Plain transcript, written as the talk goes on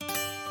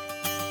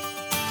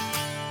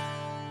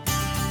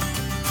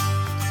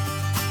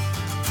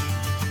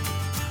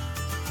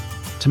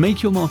To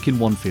make your mark in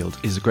one field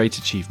is a great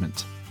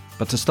achievement,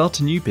 but to start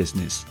a new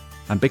business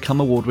and become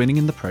award-winning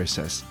in the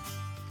process,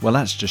 well,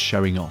 that's just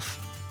showing off.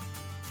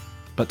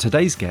 But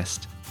today's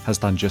guest has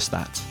done just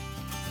that.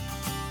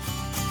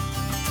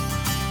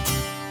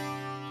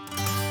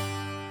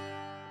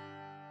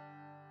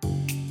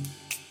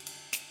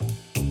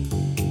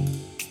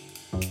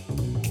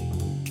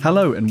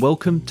 Hello and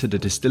welcome to the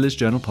Distillers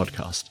Journal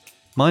podcast.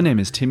 My name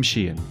is Tim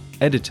Sheehan,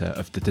 editor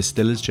of the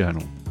Distillers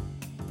Journal.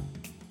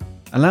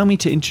 Allow me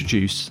to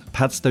introduce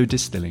Padstow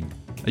Distilling,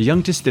 a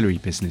young distillery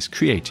business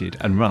created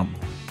and run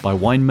by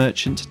wine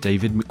merchant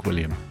David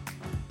McWilliam.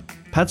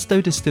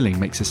 Padstow Distilling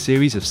makes a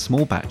series of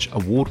small batch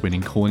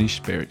award-winning Cornish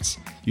spirits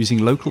using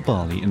local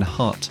barley in the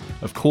heart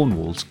of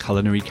Cornwall's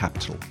culinary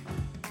capital.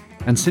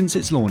 And since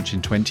its launch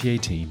in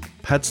 2018,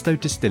 Padstow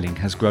Distilling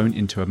has grown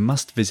into a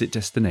must-visit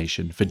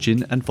destination for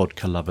gin and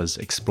vodka lovers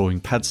exploring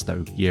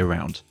Padstow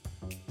year-round.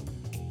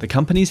 The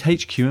company's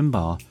HQ and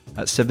bar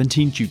at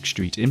 17 Duke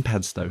Street in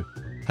Padstow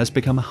has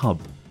become a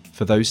hub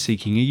for those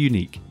seeking a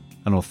unique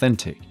and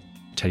authentic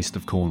taste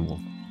of Cornwall.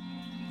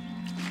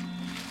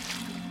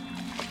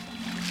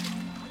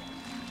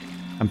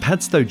 And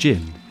Padstow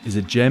Gin is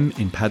a gem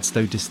in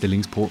Padstow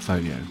Distilling's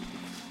portfolio.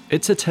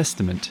 It's a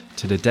testament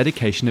to the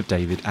dedication of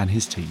David and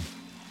his team.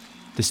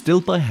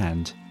 Distilled by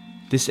hand,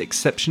 this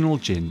exceptional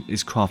gin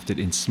is crafted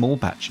in small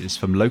batches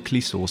from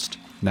locally sourced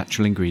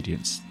natural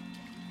ingredients,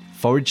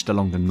 foraged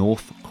along the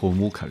North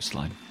Cornwall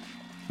coastline.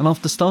 And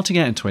after starting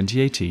out in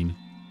 2018,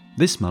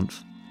 this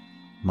month,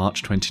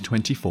 March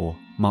 2024,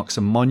 marks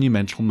a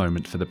monumental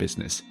moment for the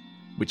business,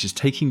 which is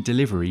taking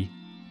delivery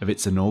of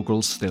its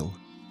inaugural still.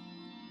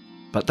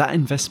 But that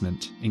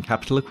investment in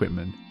capital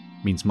equipment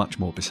means much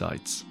more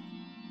besides.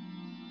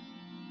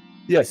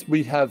 Yes,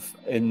 we have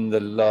in the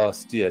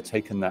last year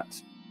taken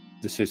that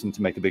decision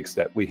to make a big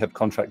step. We have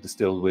contract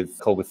distilled with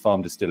Colwith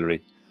Farm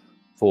Distillery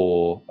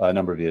for a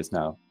number of years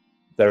now.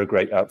 They're a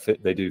great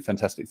outfit. They do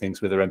fantastic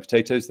things with their own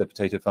potatoes. They're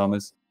potato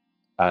farmers.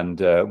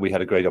 And we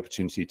had a great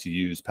opportunity to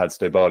use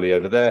Padstow barley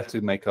over there to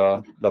make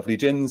our lovely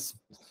gins,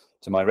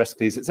 to my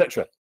recipes,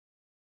 etc.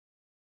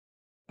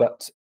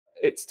 But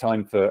it's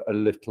time for a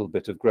little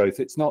bit of growth.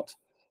 It's not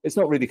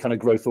really kind of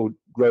growth or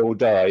grow or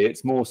die.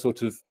 It's more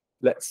sort of,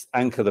 let's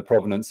anchor the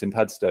provenance in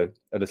Padstow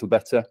a little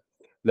better.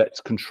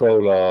 Let's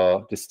control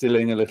our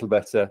distilling a little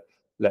better.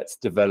 Let's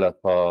develop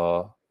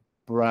our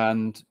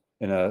brand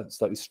in a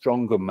slightly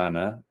stronger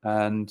manner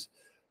and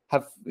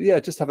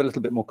just have a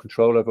little bit more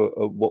control over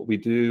what we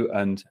do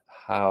and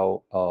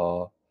how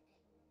our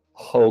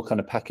whole kind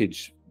of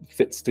package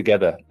fits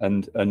together.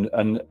 And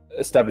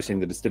establishing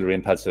the distillery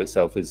in Padstow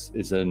itself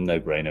is a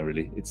no-brainer,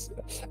 really.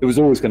 It was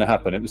always going to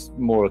happen. It was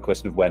more a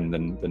question of when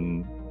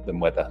than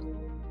whether.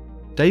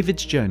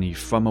 David's journey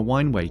from a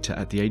wine waiter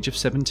at the age of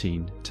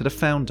 17 to the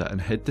founder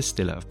and head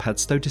distiller of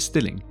Padstow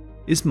Distilling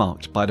is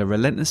marked by the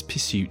relentless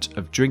pursuit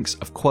of drinks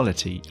of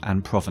quality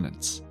and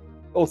provenance.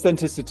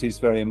 Authenticity is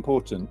very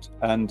important,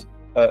 and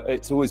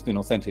it's always been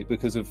authentic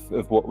because of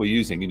what we're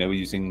using. You know, we're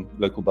using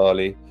local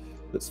barley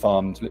that's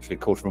farmed literally a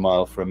quarter of a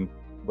mile from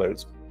where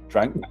it's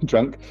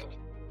drunk,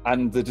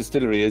 and the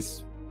distillery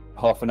is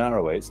half an hour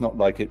away. It's not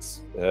like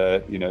it's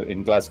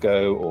in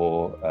Glasgow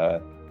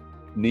or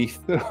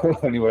Neath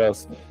or anywhere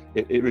else.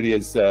 It really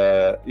is,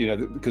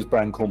 because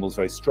brand Cornwall's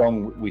very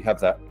strong. We have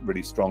that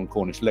really strong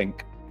Cornish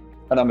link,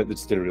 and I'm at the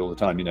distillery all the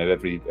time. You know,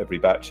 every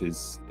batch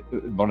is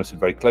monitored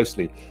very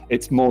closely.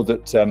 It's more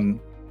that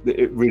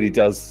it really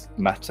does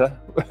matter,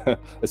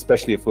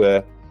 especially if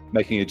we're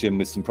making a gin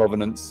with some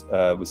provenance,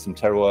 with some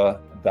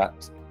terroir,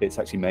 that it's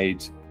actually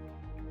made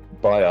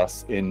by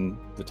us in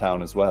the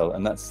town as well,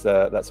 and that's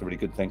a really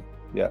good thing.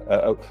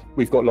 Yeah,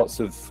 we've got lots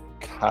of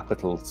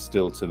capital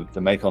still to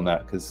make on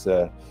that because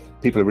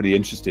people are really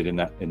interested in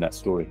that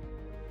story.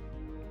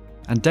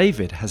 And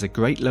David has a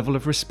great level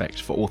of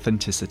respect for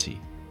authenticity,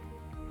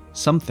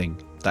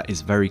 something that is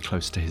very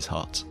close to his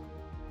heart.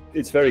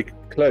 It's very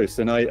close,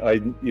 and I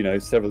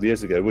several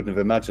years ago wouldn't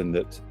have imagined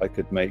that I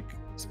could make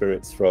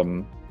spirits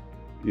from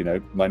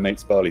my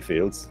mate's barley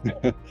fields.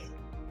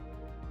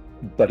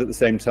 But at the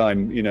same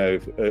time,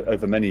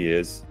 over many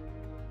years,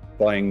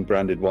 buying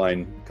branded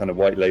wine, kind of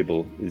white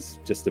label, is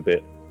just a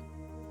bit,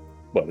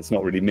 well, it's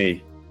not really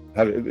me.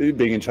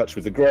 Being in touch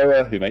with the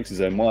grower who makes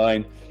his own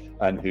wine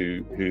and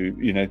who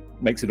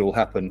makes it all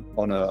happen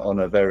on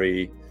a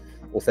very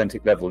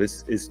authentic level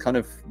is kind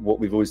of what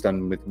we've always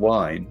done with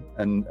wine,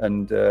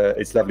 and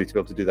it's lovely to be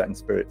able to do that in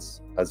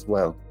spirits as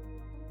well.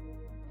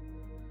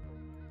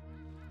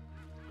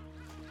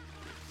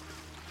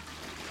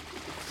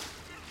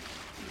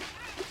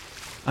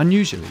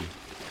 Unusually,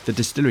 the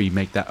distillery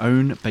make their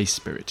own base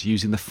spirit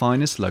using the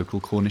finest local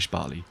Cornish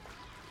barley,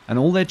 and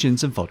all their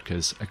gins and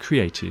vodkas are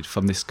created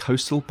from this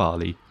coastal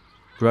barley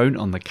grown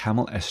on the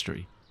Camel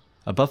Estuary,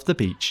 above the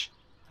beach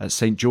at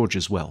St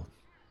George's Well.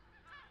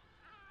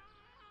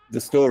 The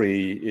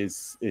story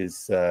is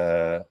it's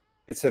a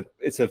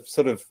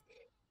sort of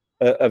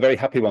a very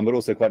happy one, but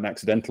also quite an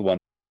accidental one.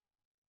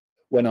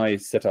 When I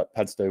set up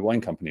Padstow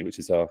Wine Company, which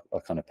is our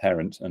kind of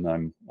parent, and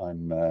I'm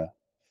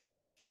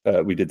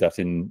we did that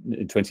in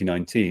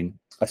 2019.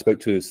 I spoke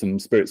to some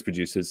spirits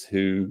producers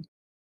who,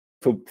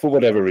 for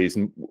whatever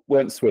reason,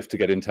 weren't swift to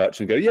get in touch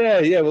and go,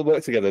 yeah, we'll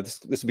work together.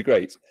 This will be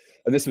great.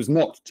 And this was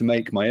not to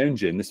make my own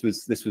gin. This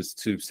was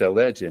to sell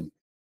their gin.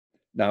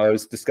 Now, I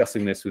was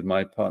discussing this with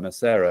my partner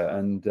Sarah,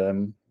 and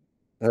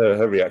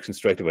her reaction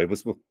straight away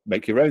was, "Well,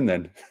 make your own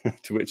then."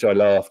 To which I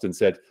laughed and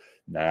said,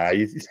 "Nah,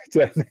 you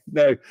don't.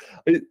 No,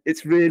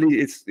 it's really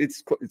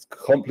it's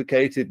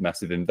complicated,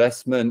 massive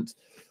investment.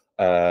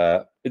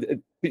 But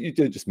you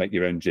do just make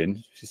your own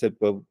gin." She said,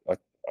 "Well,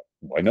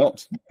 why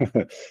not?"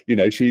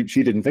 She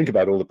didn't think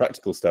about all the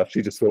practical stuff.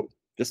 She just thought,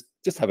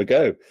 just have a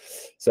go.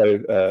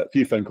 So a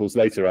few phone calls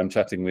later, I'm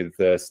chatting with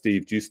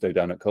Steve Justo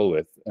down at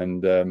Colwith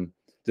and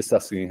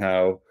discussing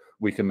how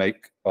we can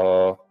make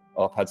our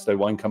Padstow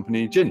Wine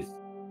Company gin.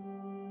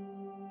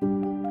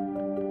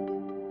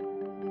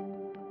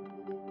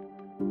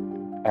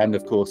 And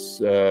of course,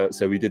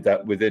 so we did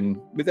that within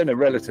a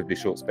relatively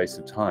short space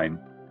of time,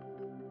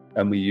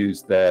 and we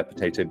used their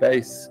potato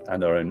base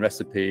and our own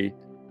recipe,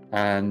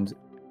 and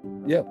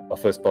yeah, our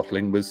first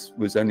bottling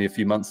was only a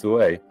few months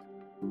away,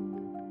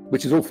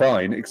 which is all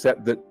fine,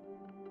 except that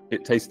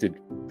it tasted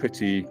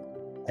pretty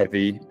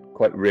heavy,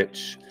 quite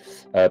rich.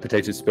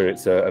 Potato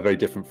spirits are very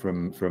different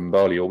from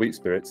barley or wheat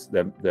spirits.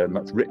 They're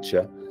much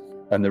richer,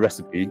 and the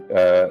recipe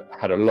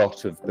had a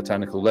lot of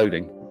botanical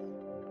loading,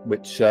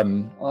 which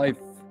I've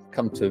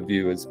come to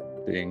view as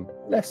being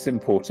less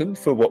important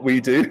for what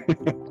we do.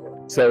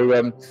 So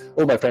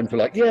all my friends were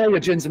like, "Yeah, your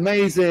gin's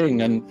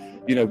amazing," and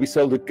we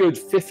sold a good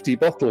 50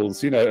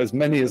 bottles, as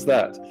many as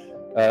that.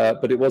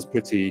 But it was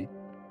pretty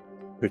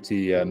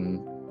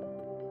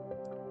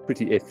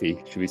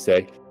iffy, should we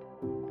say?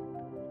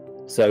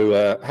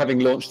 So having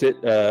launched it,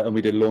 and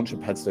we did a launch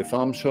at Padstow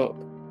Farm Shop.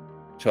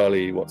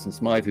 Charlie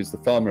Watson-Smythe, who's the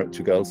farmer at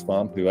Tregel's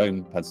Farm, who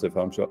owned Padstow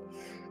Farm Shop,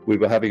 we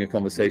were having a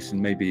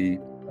conversation maybe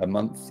a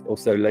month or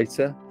so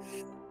later,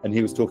 and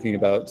he was talking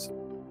about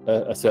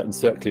a certain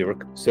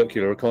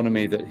circular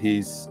economy that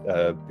he's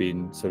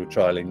been sort of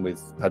trialing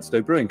with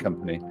Padstow Brewing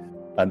Company,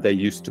 and they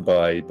used to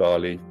buy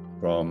barley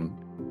from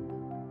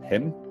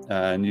him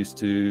and used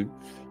to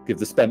give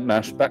the spent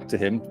mash back to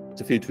him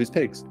to feed to his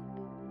pigs.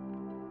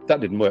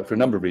 That didn't work for a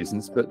number of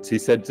reasons, but he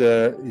said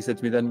to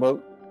me then, "Well,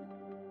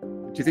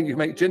 do you think you can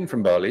make gin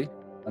from barley?"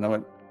 And I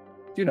went,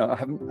 I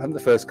haven't the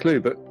first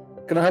clue, but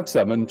can I have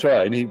some and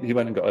try? And he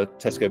went and got a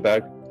Tesco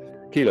bag,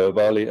 kilo of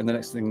barley, and the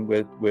next thing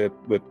we're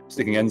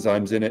sticking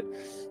enzymes in it,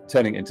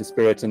 turning it into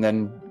spirit, and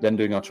then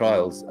doing our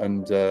trials.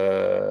 And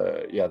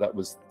that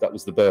was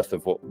the birth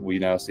of what we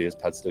now see as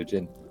Padstow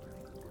gin.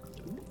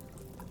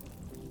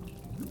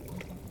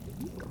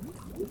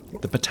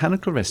 The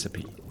botanical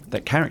recipe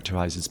that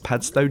characterises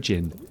Padstow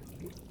gin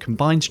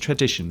combines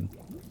tradition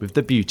with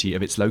the beauty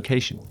of its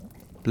location,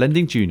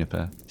 blending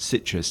juniper,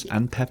 citrus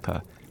and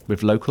pepper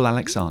with local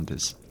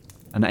Alexanders,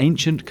 an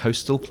ancient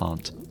coastal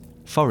plant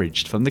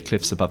foraged from the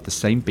cliffs above the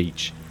same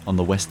beach on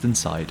the western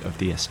side of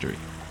the estuary.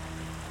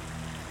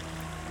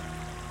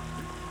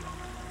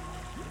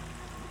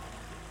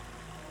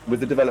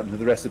 With the development of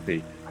the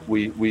recipe,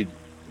 we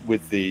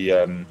with the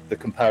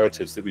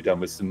comparatives that we've done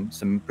with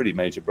some pretty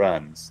major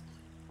brands,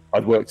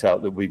 I'd worked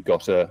out that we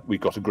got a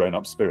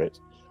grown-up spirit,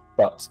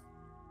 but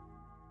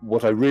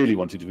what I really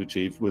wanted to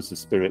achieve was the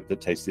spirit that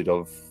tasted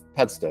of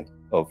Padstow,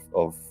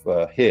 of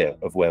here,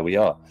 of where we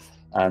are,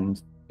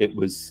 and it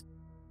was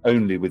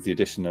only with the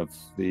addition of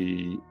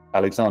the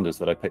Alexanders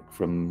that I picked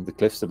from the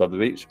cliffs above the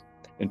beach.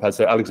 In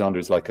Padstow, Alexander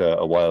is like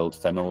a wild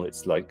fennel.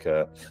 It's like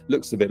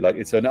looks a bit like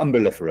it's an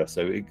umbellifera,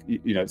 so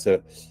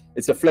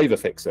it's a flavour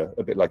fixer,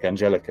 a bit like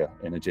Angelica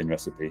in a gin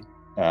recipe,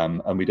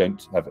 and we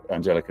don't have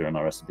Angelica in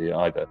our recipe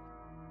either.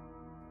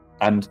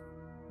 And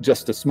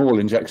just a small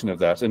injection of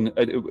that, and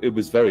it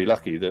was very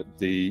lucky that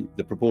the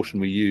proportion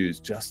we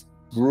used just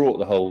brought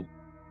the whole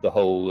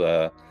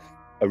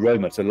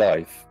aroma to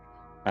life,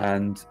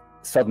 and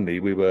suddenly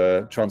we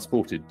were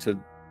transported to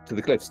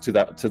the cliffs, to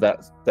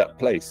that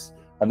place,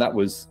 and that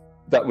was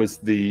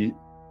the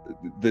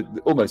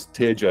almost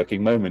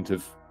tear-jerking moment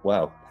of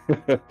wow,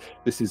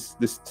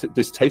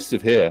 this taste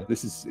of here,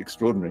 this is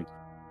extraordinary.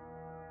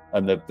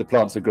 And the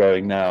plants are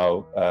growing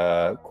now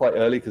quite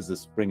early, because the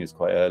spring is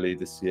quite early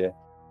this year.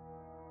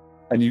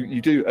 And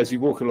you do, as you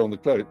walk along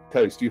the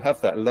coast, you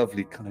have that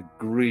lovely kind of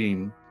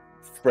green,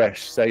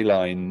 fresh,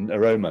 saline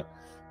aroma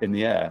in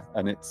the air,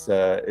 and it's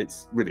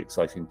really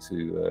exciting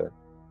to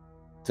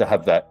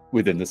have that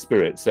within the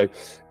spirit. So,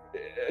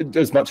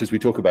 as much as we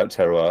talk about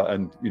terroir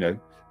and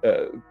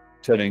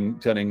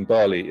turning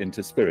barley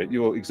into spirit,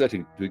 you're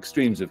exerting to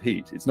extremes of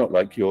heat. It's not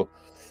like you're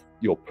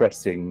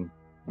pressing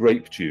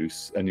grape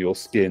juice and your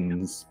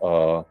skins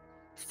are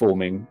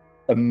forming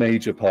a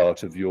major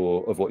part of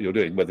what you're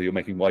doing, whether you're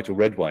making white or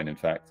red wine. In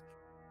fact,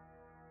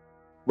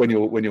 when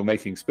you're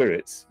making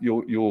spirits,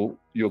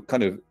 you're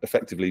kind of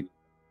effectively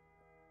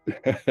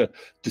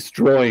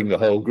destroying the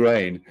whole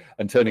grain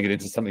and turning it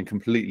into something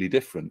completely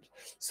different.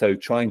 So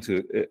trying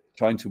to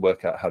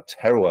work out how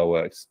terroir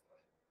works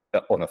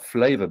on a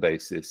flavor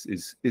basis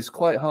is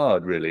quite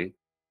hard, really.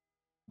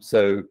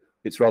 So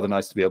it's rather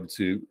nice to be able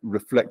to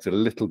reflect a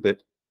little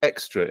bit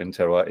extra in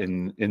terroir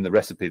in the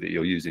recipe that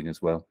you're using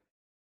as well.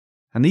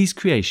 And these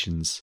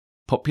creations,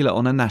 popular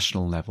on a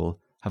national level,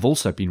 have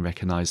also been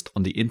recognised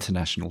on the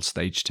international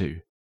stage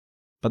too.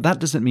 But that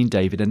doesn't mean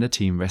David and the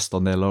team rest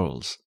on their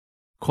laurels.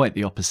 Quite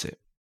the opposite.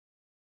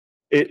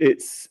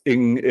 It's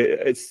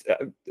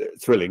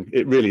thrilling.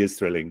 It really is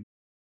thrilling.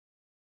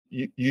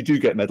 You do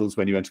get medals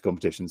when you enter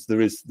competitions. There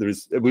is.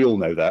 We all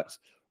know that.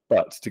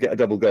 But to get a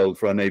double gold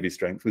for our Navy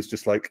strength was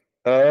just like,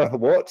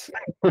 what?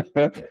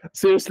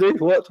 Seriously,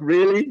 what?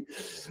 Really?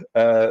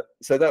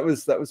 So that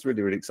was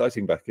really, really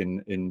exciting back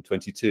in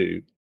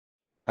 22.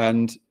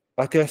 And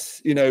I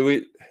guess,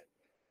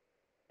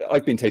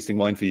 I've been tasting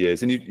wine for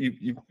years, and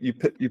you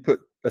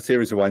put a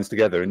series of wines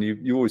together, and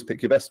you always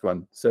pick your best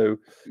one. So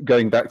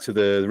going back to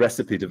the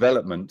recipe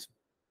development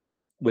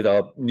with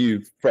our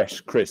new, fresh,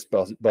 crisp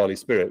barley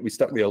spirit, we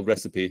stuck the old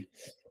recipe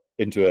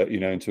into a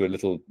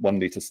little 1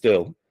 litre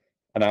still,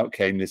 and out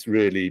came this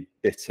really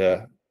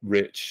bitter,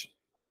 rich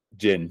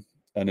gin.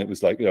 And it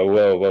was like,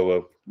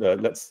 whoa,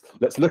 let's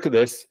look at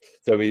this.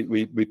 So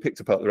we picked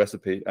apart the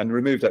recipe and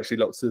removed actually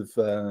lots of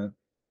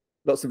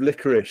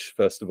licorice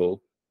first of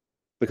all,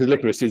 because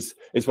licorice is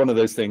one of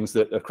those things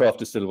that a craft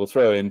distiller will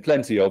throw in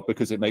plenty of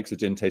because it makes a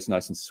gin taste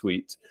nice and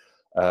sweet,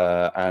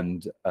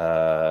 and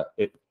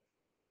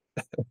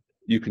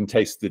you can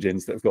taste the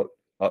gins that have got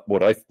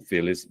what I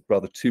feel is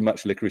rather too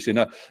much licorice in.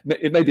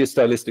 It may be a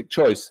stylistic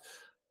choice.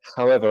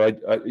 However,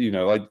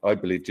 I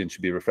believe gin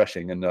should be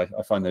refreshing, and I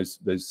find those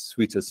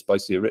sweeter,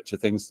 spicier, richer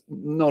things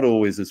not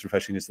always as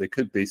refreshing as they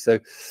could be. So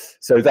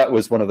that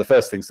was one of the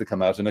first things to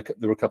come out, and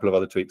there were a couple of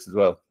other tweaks as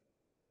well,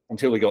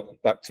 until we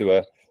got back to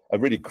a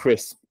really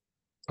crisp,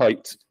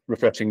 tight,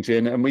 refreshing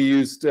gin. And we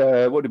used,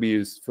 what did we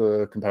use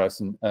for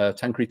comparison?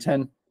 Tanqueray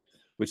 10,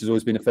 which has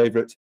always been a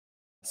favourite.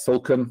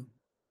 Salcombe,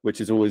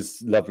 which is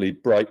always lovely,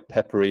 bright,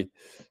 peppery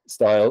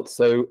style.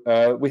 So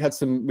we had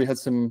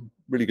some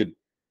really good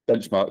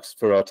benchmarks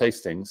for our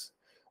tastings.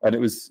 And it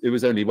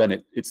was only when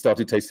it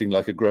started tasting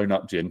like a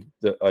grown-up gin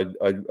that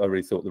I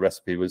really thought the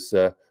recipe was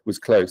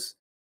close.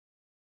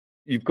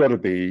 You've got to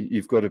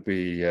be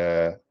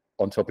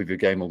on top of your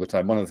game all the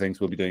time. One of the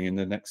things we'll be doing in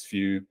the next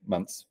few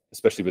months,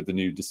 especially with the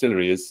new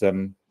distillery, is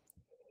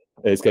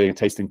getting a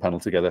tasting panel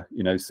together.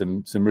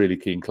 Some really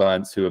keen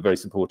clients who are very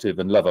supportive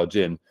and love our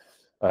gin,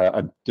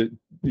 and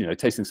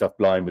tasting stuff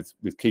blind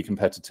with key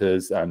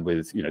competitors and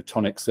with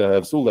tonic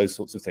serves, all those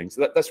sorts of things.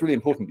 So that's really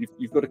important.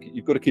 You've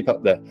got to keep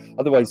up there,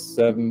 otherwise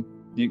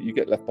you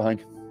get left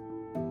behind.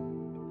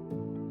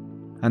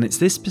 And it's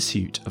this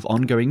pursuit of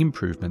ongoing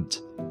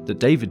improvement that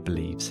David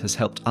believes has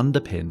helped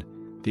underpin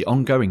the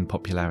ongoing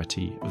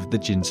popularity of the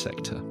gin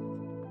sector.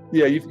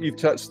 Yeah, you've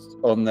touched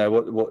on there.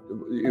 What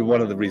one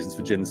of the reasons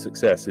for gin's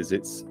success is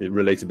its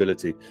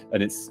relatability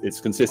and its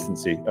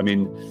consistency. I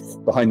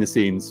mean, behind the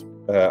scenes,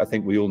 I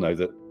think we all know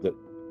that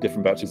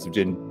different batches of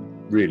gin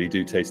really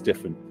do taste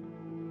different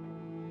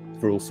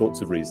for all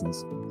sorts of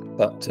reasons.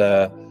 But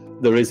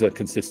there is a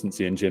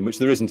consistency in gin, which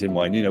there isn't in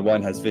wine.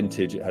 Wine has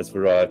vintage, it has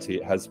variety,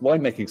 it has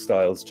winemaking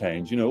styles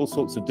change. All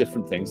sorts of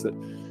different things that,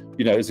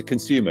 as a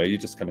consumer, you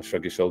just kind of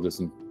shrug your shoulders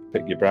and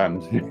pick your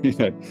brand.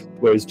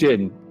 Whereas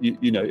gin,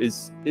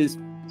 is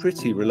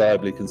pretty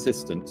reliably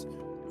consistent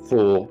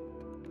for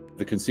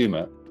the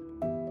consumer,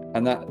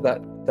 and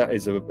that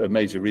is a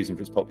major reason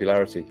for its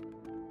popularity.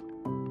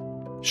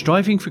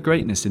 Striving for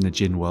greatness in the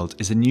gin world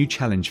is a new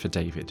challenge for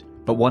David,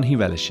 but one he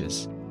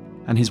relishes,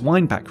 and his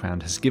wine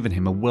background has given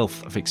him a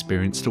wealth of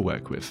experience to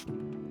work with.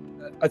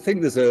 I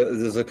think there's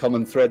a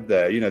common thread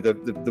there.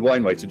 The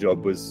wine waiter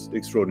job was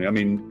extraordinary. I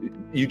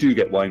mean, you do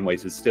get wine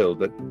waiters still,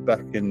 but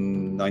back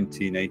in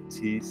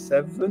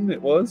 1987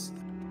 it was.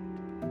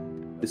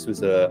 This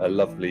was a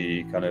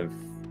lovely kind of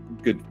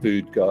good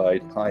food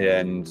guide,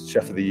 high-end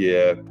chef of the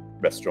year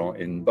restaurant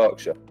in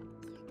Berkshire.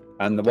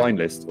 And the wine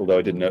list, although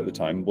I didn't know at the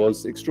time,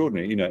 was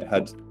extraordinary. It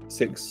had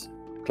 6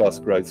 class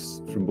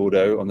growths from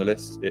Bordeaux on the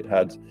list. It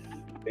had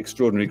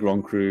extraordinary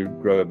Grand Cru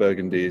grower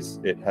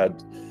Burgundies. It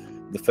had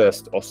the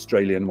first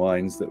Australian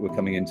wines that were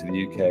coming into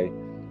the UK.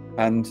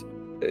 And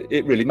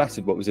it really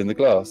mattered what was in the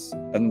glass.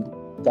 And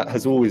that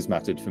has always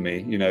mattered for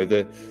me.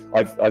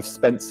 I've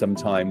spent some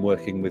time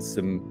working with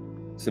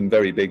some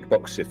very big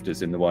box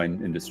shifters in the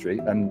wine industry,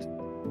 and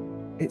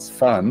it's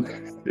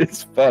fun.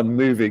 It's fun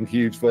moving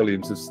huge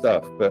volumes of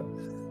stuff, but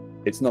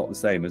it's not the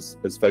same as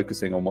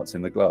focusing on what's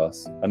in the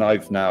glass. And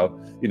I've now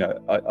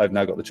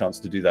got the chance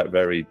to do that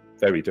very,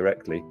 very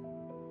directly.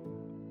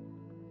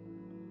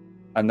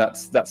 And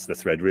that's the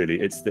thread, really.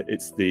 It's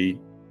the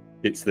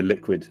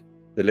liquid.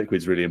 The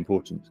liquid's really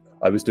important.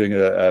 I was doing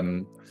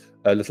having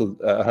a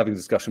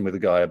discussion with a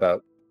guy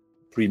about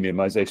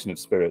premiumization of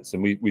spirits,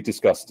 and we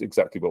discussed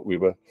exactly what we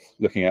were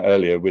looking at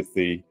earlier with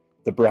the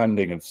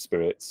branding of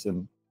spirits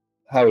and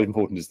how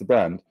important is the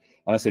brand.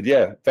 And I said,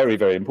 yeah, very,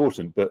 very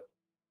important. But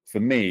for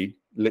me,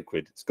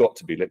 liquid. It's got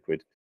to be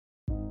liquid.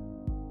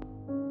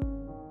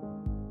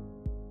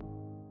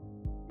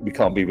 We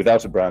can't be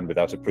without a brand,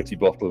 without a pretty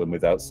bottle, and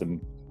without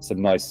some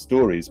nice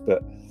stories.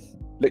 But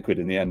liquid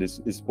in the end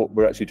is what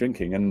we're actually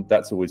drinking, and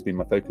that's always been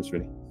my focus,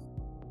 really.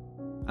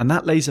 And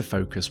that laser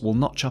focus will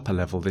notch up a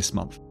level this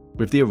month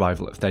with the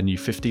arrival of their new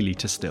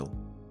 50-litre still.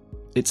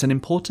 It's an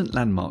important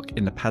landmark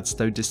in the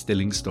Padstow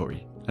distilling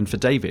story, and for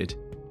David,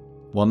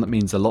 one that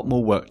means a lot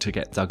more work to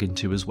get dug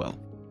into as well.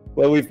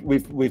 Well,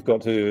 we've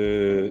got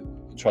to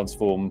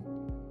transform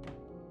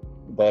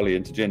barley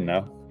into gin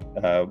now,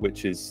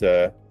 which is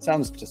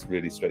sounds just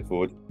really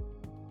straightforward.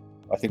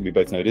 I think we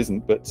both know it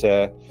isn't, but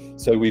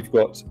so we've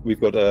got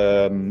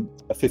a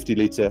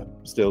 50-litre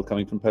still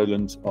coming from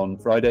Poland on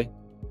Friday.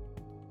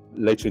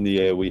 Later in the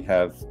year we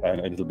have,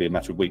 and it'll be a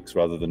matter of weeks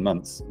rather than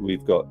months,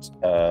 we've got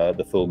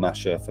the full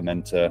masher,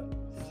 fermenter,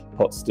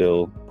 pot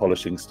still,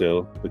 polishing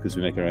still, because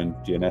we make our own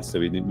GNS, so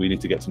we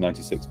need to get to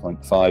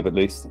 96.5 at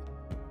least.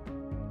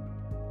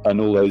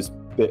 And all those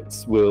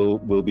bits will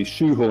be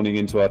shoehorning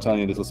into our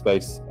tiny little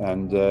space,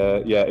 and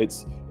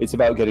it's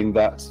about getting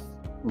that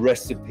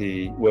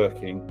recipe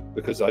working,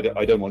 because I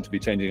don't want to be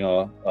changing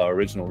our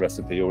original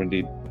recipe, or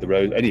indeed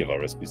any of our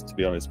recipes, to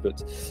be honest,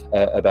 but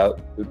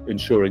about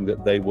ensuring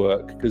that they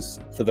work, because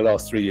for the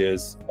last 3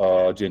 years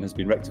our gin has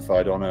been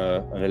rectified on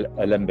an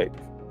alembic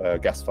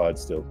gas-fired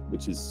still,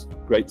 which is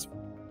great.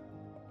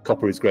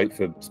 Copper is great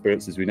for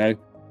spirits, as we know,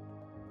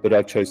 but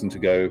I've chosen to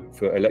go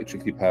for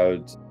electrically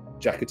powered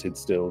jacketed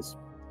stills,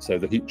 so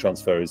the heat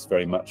transfer is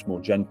very much more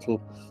gentle,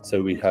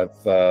 so we have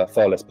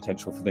far less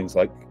potential for things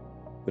like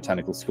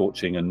botanical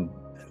scorching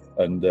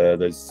and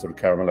those sort of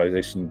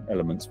caramelization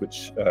elements,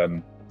 which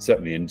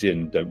certainly in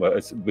gin don't work.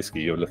 It's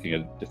whiskey, you're looking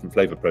at different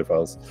flavor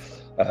profiles,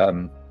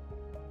 and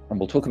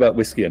we'll talk about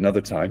whiskey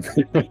another time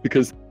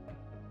because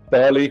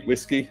barley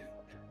whiskey,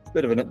 it's a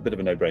bit of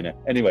a no-brainer.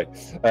 Anyway,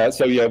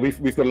 so yeah,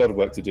 we've got a lot of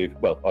work to do.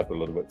 Well, I've got a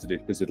lot of work to do,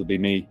 because it'll be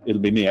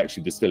me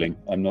actually distilling.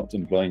 I'm not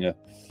employing a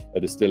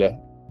distiller,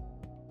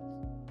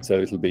 so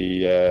it'll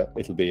be a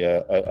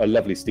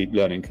lovely steep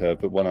learning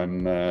curve, but one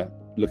I'm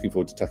looking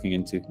forward to tucking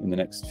into in the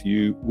next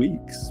few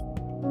weeks.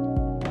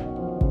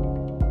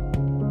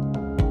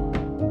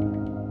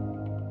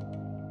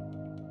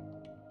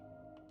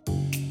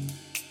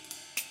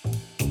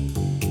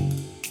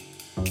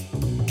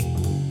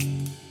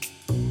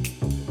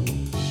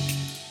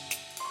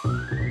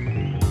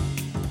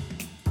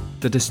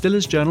 The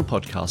Distillers Journal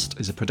podcast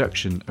is a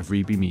production of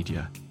Reby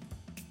Media,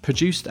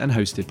 produced and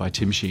hosted by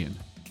Tim Sheehan,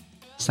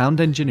 sound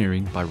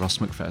engineering by Ross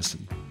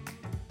McPherson,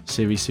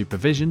 series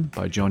supervision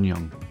by John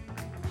Young.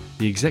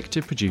 The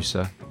executive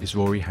producer is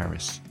Rory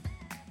Harris.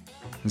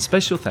 And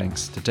special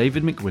thanks to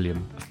David McWilliam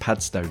of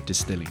Padstow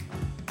Distilling.